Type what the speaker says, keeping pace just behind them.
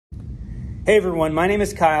Hey everyone, my name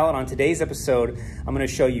is Kyle, and on today's episode, I'm going to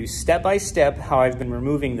show you step by step how I've been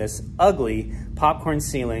removing this ugly popcorn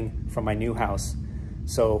ceiling from my new house.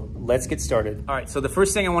 So let's get started. All right, so the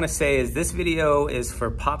first thing I want to say is this video is for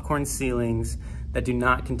popcorn ceilings that do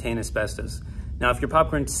not contain asbestos. Now, if your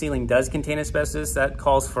popcorn ceiling does contain asbestos, that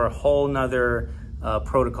calls for a whole nother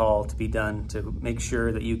protocol to be done to make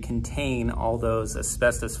sure that you contain all those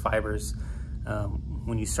asbestos fibers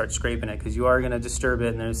when you start scraping it, because you are going to disturb it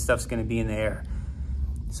and there's stuff's going to be in the air.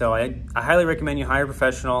 So I highly recommend you hire a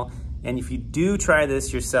professional, and if you do try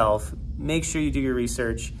this yourself, make sure you do your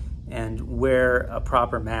research and wear a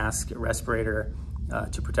proper mask, respirator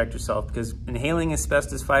to protect yourself, because inhaling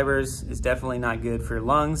asbestos fibers is definitely not good for your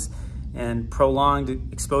lungs, and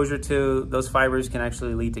prolonged exposure to those fibers can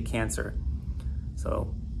actually lead to cancer.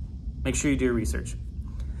 So make sure you do your research.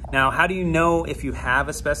 Now, how do you know if you have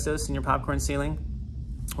asbestos in your popcorn ceiling?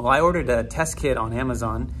 Well, I ordered a test kit on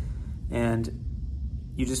Amazon,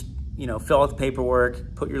 and you just, fill out the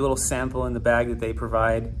paperwork, put your little sample in the bag that they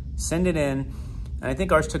provide, send it in, and I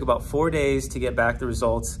think ours took about 4 days to get back the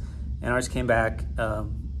results, and ours came back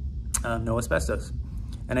no asbestos.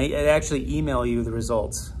 And I actually email you the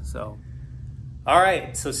results. So, all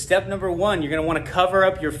right, so step number one, you're gonna wanna cover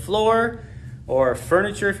up your floor or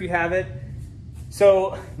furniture if you have it.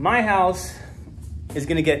 So my house is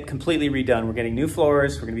gonna get completely redone. We're getting new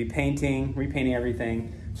floors, we're gonna be repainting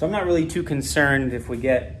everything. So I'm not really too concerned if we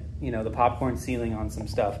get, the popcorn ceiling on some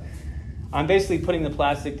stuff. I'm basically putting the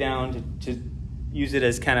plastic down to use it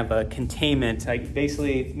as kind of a containment.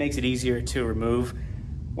 It makes it easier to remove.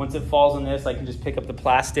 Once it falls on this, I can just pick up the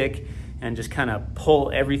plastic and just kind of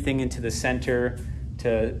pull everything into the center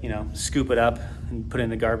to, scoop it up and put it in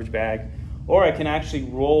the garbage bag. Or I can actually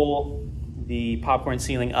roll the popcorn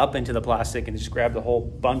ceiling up into the plastic and just grab the whole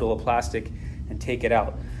bundle of plastic and take it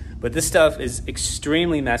out. But this stuff is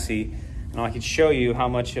extremely messy, and I can show you how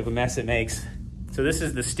much of a mess it makes. So this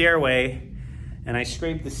is the stairway, and I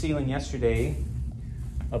scraped the ceiling yesterday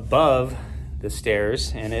above the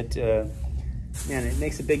stairs, and it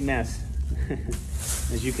makes a big mess,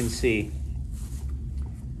 as you can see.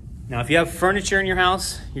 Now, if you have furniture in your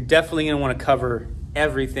house, you're definitely gonna wanna cover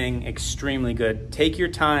everything extremely good. Take your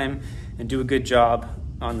time and do a good job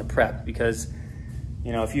on the prep, because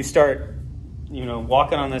if you start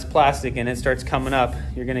walking on this plastic and it starts coming up,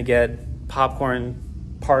 you're gonna get popcorn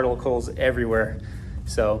particles everywhere.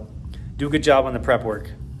 So do a good job on the prep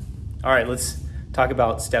work. All right, let's talk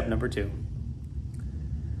about step number two.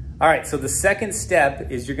 All right, so the second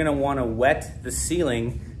step is you're gonna wanna wet the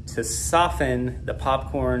ceiling to soften the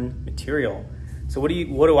popcorn material. So what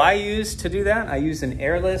do I use to do that? I use an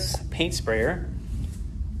airless paint sprayer.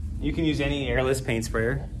 You can use any airless paint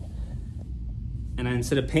sprayer. And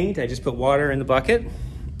instead of paint, I just put water in the bucket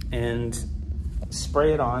and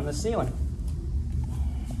spray it on the ceiling.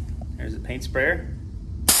 There's a paint sprayer.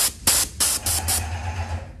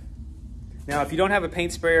 Now, if you don't have a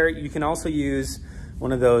paint sprayer, you can also use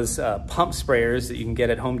one of those pump sprayers that you can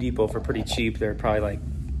get at Home Depot for pretty cheap. They're probably like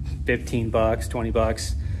 15 bucks, 20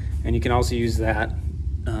 bucks. And you can also use that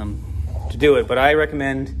to do it. But I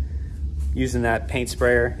recommend using that paint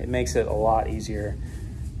sprayer. It makes it a lot easier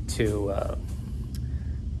to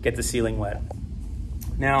get the ceiling wet.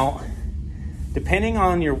 Now, depending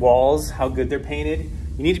on your walls, how good they're painted,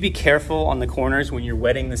 you need to be careful on the corners when you're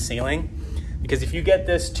wetting the ceiling, because if you get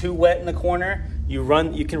this too wet in the corner, you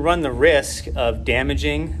can run the risk of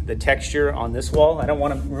damaging the texture on this wall. I don't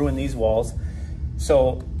want to ruin these walls.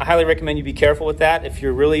 So I highly recommend you be careful with that. If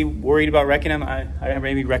you're really worried about wrecking them, I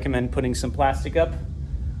maybe recommend putting some plastic up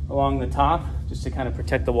along the top just to kind of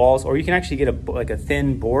protect the walls. Or you can actually get a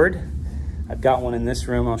thin board. I've got one in this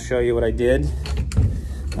room. I'll show you what I did.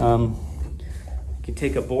 You can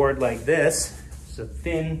take a board like this. It's a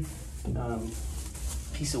thin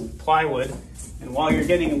piece of plywood. And while you're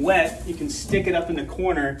getting it wet, you can stick it up in the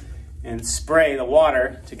corner and spray the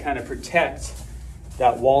water to kind of protect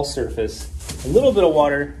that wall surface. A little bit of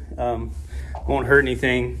water won't hurt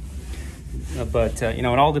anything, but it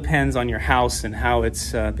all depends on your house and how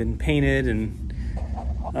it's been painted and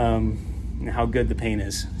how good the paint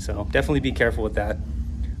is. So definitely be careful with that.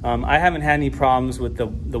 I haven't had any problems with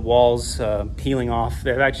the walls peeling off.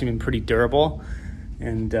 They've actually been pretty durable,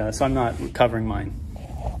 and so I'm not covering mine.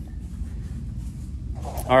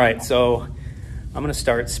 All right, so I'm gonna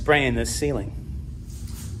start spraying this ceiling.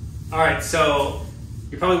 All right, so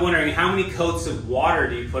you're probably wondering, how many coats of water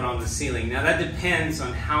do you put on the ceiling? Now that depends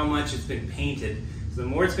on how much it's been painted. So the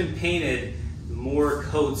more it's been painted, the more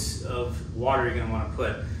coats of water you're gonna wanna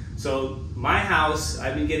put. So my house,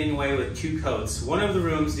 I've been getting away with 2 coats. One of the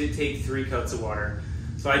rooms did take 3 coats of water.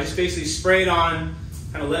 So I just basically sprayed on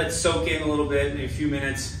kind of let it soak in a little bit, maybe a few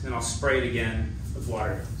minutes, then I'll spray it again with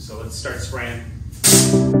water. So let's start spraying.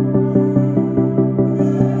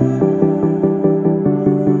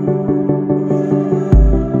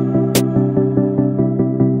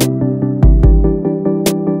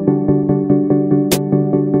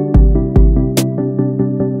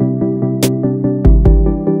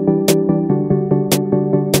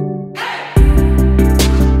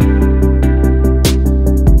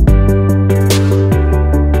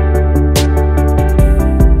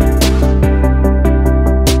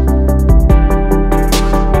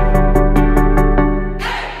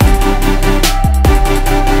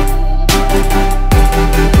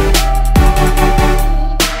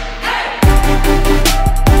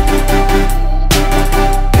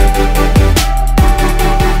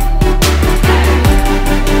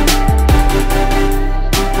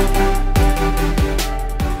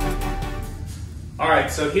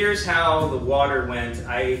 So here's how the water went.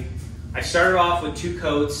 I started off with 2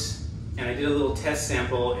 coats and I did a little test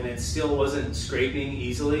sample and it still wasn't scraping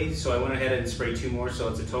easily. So I went ahead and sprayed 2 more. So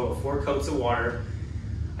it's a total of 4 coats of water.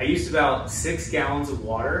 I used about 6 gallons of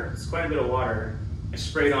water. It's quite a bit of water. I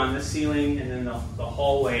sprayed on this ceiling and then the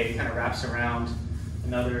hallway kind of wraps around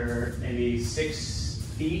another maybe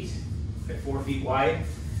 6 feet, 4 feet wide.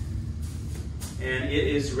 And it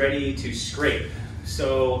is ready to scrape.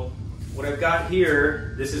 So what I've got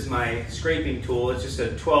here, this is my scraping tool. It's just a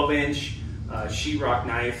 12-inch sheetrock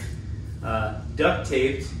knife duct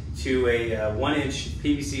taped to a 1-inch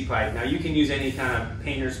PVC pipe. Now you can use any kind of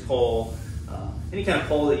painter's pole, any kind of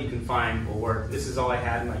pole that you can find will work. This is all I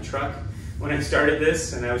had in my truck when I started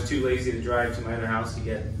this, and I was too lazy to drive to my other house to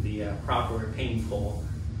get the proper painting pole.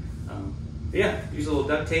 But yeah, use a little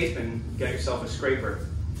duct tape and you got yourself a scraper.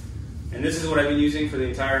 And this is what I've been using for the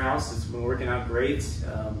entire house. It's been working out great.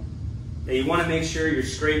 You want to make sure your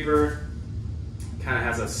scraper kind of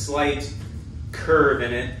has a slight curve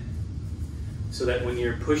in it so that when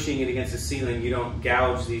you're pushing it against the ceiling, you don't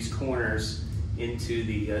gouge these corners into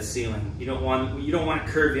the ceiling. You don't want it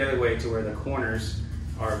curved the other way to where the corners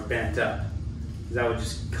are bent up. That would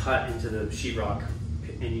just cut into the sheetrock,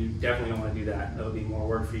 and you definitely don't want to do that. That would be more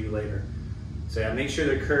work for you later. So yeah, make sure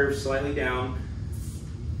they're curved slightly down,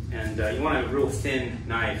 and you want a real thin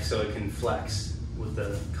knife so it can flex with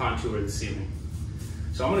the contour of the ceiling.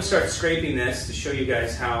 So I'm going to start scraping this to show you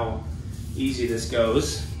guys how easy this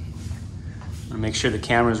goes. I'm going to make sure the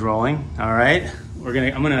camera's rolling. All right, I'm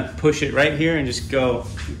going to push it right here and just go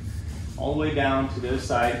all the way down to the other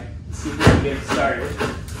side. Let's see if we can get it started.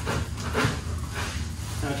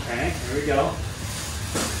 Okay, here we go.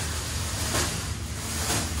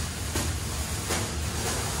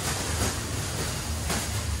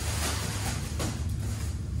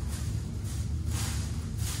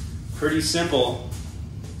 Pretty simple.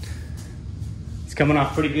 It's coming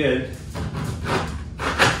off pretty good.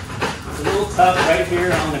 It's a little tough right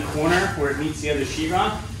here on the corner where it meets the other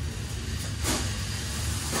sheetrock.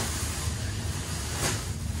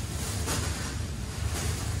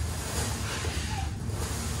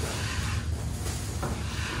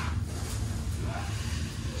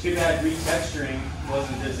 Too bad retexturing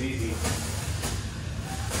wasn't as easy.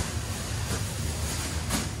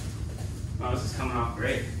 Oh, this is coming off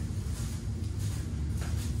great.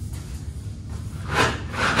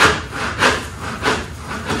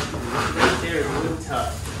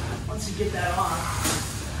 Once you get that on,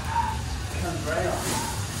 it comes right off.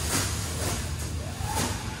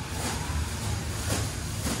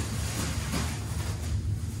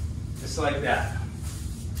 Just like that.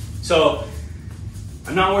 So,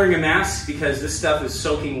 I'm not wearing a mask because this stuff is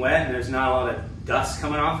soaking wet and there's not a lot of dust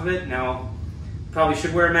coming off of it. Now, probably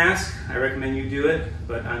should wear a mask. I recommend you do it,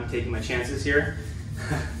 but I'm taking my chances here.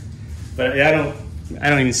 But I don't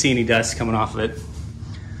even see any dust coming off of it.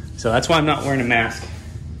 So that's why I'm not wearing a mask.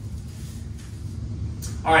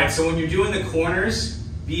 All right, so when you're doing the corners,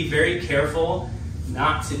 be very careful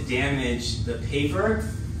not to damage the paper.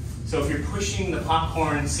 So if you're pushing the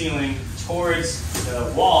popcorn ceiling towards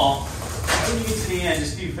the wall, when you get to the end,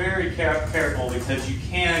 just be very careful because you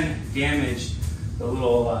can damage the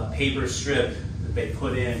little paper strip that they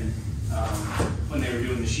put in when they were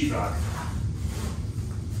doing the sheetrock.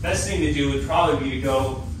 Best thing to do would probably be to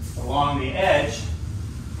go along the edge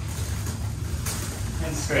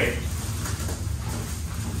and scrape.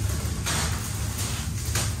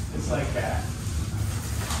 Just like that.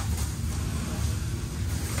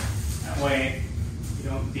 That way you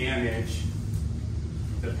don't damage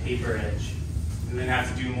the paper edge and then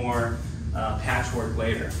have to do more patchwork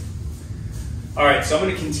later. All right, so I'm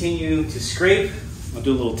going to continue to scrape. I'll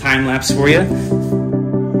do a little time lapse for you.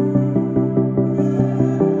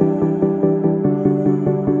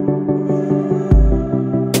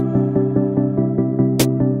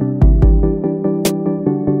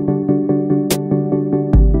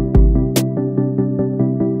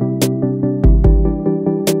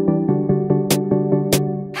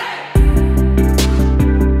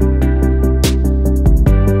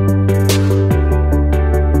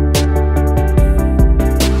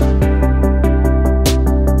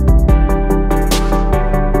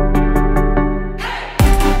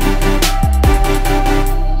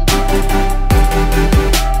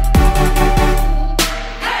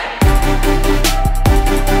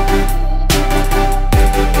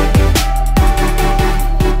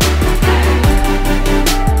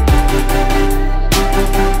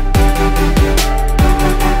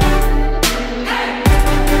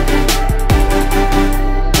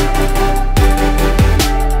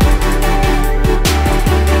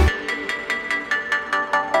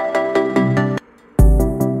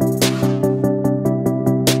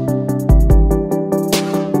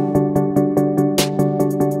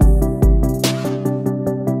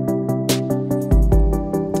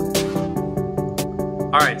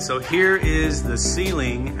 right, so here is the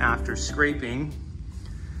ceiling after scraping.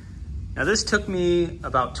 Now this took me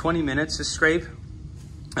about 20 minutes to scrape.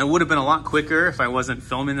 It would have been a lot quicker if I wasn't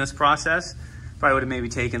filming this process. Probably would have maybe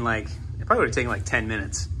taken like, it probably would have taken like 10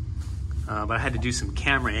 minutes. But I had to do some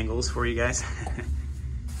camera angles for you guys.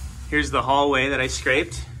 Here's the hallway that I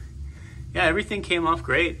scraped. Yeah, everything came off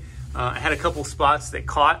great. I had a couple spots that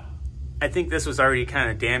caught. I think this was already kind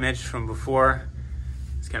of damaged from before.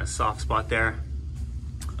 It's kind of soft spot there.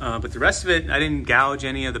 But the rest of it, I didn't gouge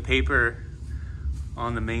any of the paper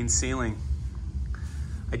on the main ceiling.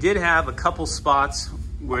 I did have a couple spots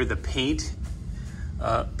where the paint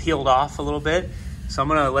peeled off a little bit. So I'm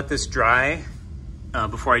gonna let this dry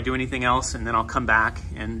before I do anything else, and then I'll come back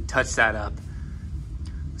and touch that up.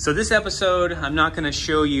 So this episode, I'm not gonna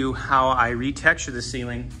show you how I retexture the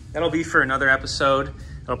ceiling. That'll be for another episode.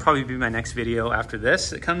 It'll probably be my next video after this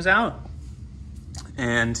that comes out.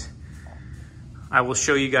 And I will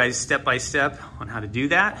show you guys step by step on how to do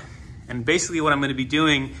that. And basically what I'm gonna be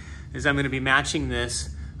doing is I'm gonna be matching this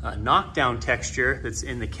knockdown texture that's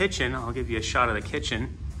in the kitchen. I'll give you a shot of the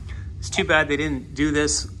kitchen. It's too bad they didn't do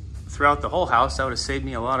this throughout the whole house. That would have saved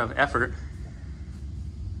me a lot of effort.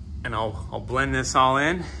 And I'll blend this all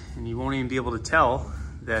in, and you won't even be able to tell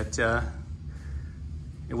that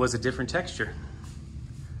it was a different texture.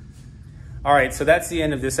 All right, so that's the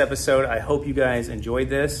end of this episode. I hope you guys enjoyed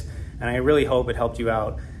this, and I really hope it helped you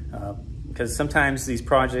out, because sometimes these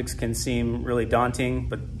projects can seem really daunting,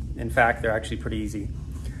 but in fact, they're actually pretty easy.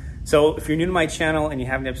 So if you're new to my channel and you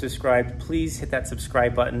haven't yet subscribed, please hit that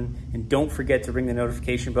subscribe button, and don't forget to ring the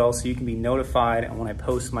notification bell so you can be notified when I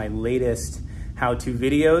post my latest how-to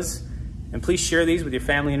videos. And please share these with your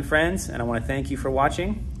family and friends, and I want to thank you for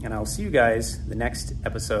watching, and I'll see you guys the next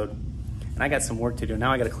episode. And I got some work to do.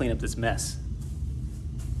 Now I got to clean up this mess.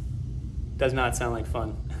 Does not sound like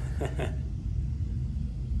fun.